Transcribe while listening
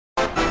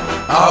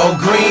All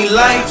green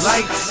lights,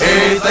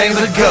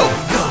 everything's a go.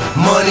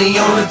 Money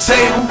on the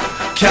table,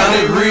 count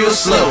it real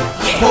slow.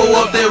 Pull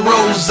up that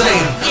rosé,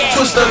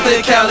 twist up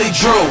that Cali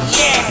Dro.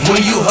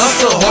 When you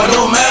hustle hard,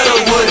 don't matter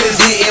what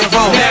is hitting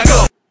for. Now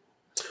go.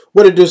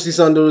 What it do,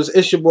 son dudes?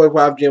 It's your boy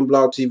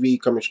YfgmBlogTv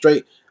coming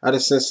straight out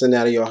of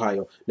Cincinnati,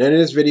 Ohio. Now in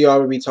this video, I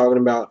will be talking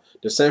about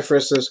the San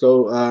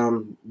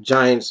Francisco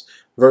Giants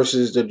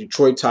versus the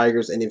Detroit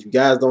Tigers. And if you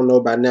guys don't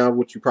know by now,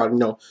 which you probably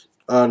know,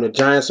 the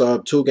Giants are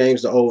up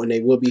 2-0, and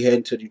they will be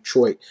heading to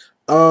Detroit.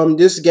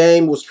 This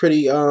game was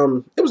pretty,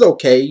 it was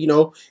okay, you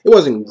know. It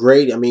wasn't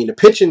great. I mean, the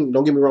pitching,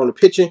 don't get me wrong, the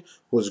pitching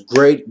was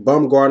great.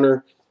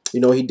 Bumgarner, you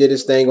know, he did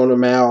his thing on the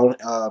mound.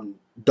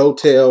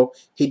 Dotel,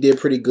 he did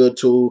pretty good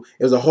too.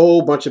 It was a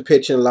whole bunch of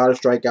pitching, a lot of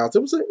strikeouts.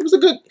 It was a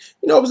good,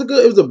 you know, it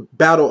was a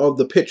battle of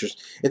the pitchers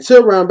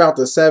until around about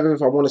the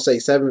 7th, I want to say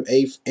 7th,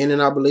 8th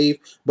inning, I believe.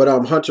 But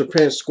Hunter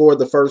Pence scored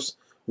the first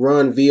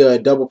run via a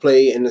double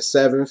play in the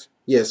 7th.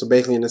 Yeah, so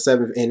basically in the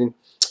 7th inning.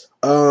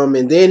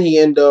 And then he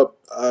ended up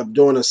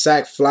doing a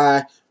sac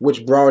fly,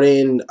 which brought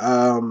in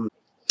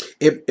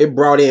it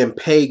brought in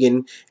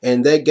Pagan,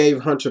 and that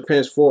gave Hunter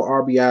Pence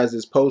 4 RBIs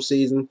this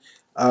postseason.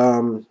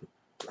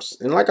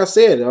 And like I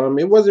said,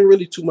 it wasn't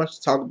really too much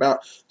to talk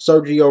about.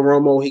 Sergio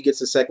Romo, he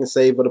gets a second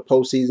save of the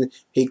postseason.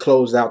 He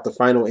closed out the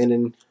final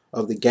inning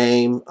of the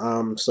game.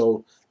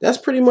 So that's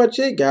pretty much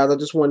it, guys. I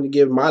just wanted to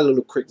give my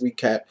little quick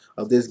recap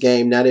of this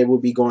game. Now that we'll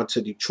be going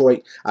to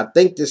Detroit, I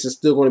think this is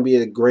still going to be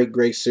a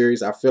great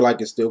series. I feel like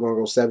it's still going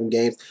to go 7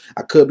 games.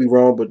 I could be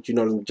wrong, but you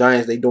know, the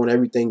Giants, they doing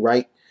everything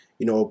right.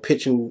 You know,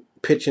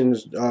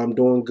 pitching's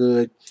doing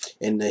good,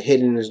 and the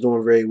hitting is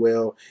doing very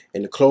well,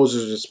 and the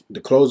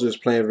closer is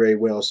playing very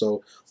well.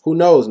 So who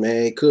knows,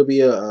 man? It could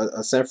be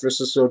a San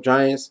Francisco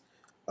Giants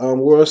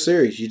World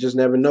Series. You just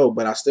never know.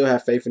 But I still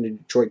have faith in the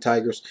Detroit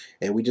Tigers,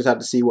 and we just have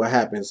to see what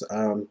happens.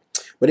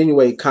 But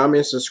anyway,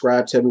 comment,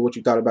 subscribe, tell me what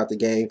you thought about the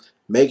game.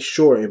 Make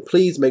sure, and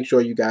please make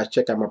sure you guys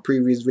check out my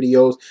previous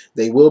videos.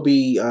 They will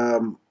be,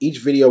 each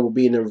video will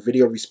be in the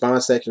video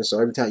response section. So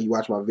every time you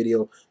watch my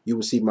video, you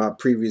will see my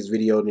previous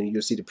video, then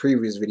you'll see the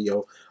previous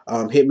video.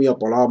 Hit me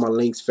up on all my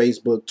links,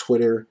 Facebook,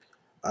 Twitter.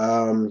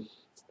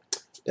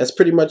 That's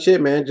pretty much it,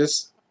 man.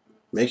 Just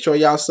make sure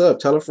y'all sub.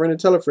 Tell a friend and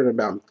tell a friend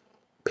about me.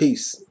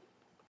 Peace.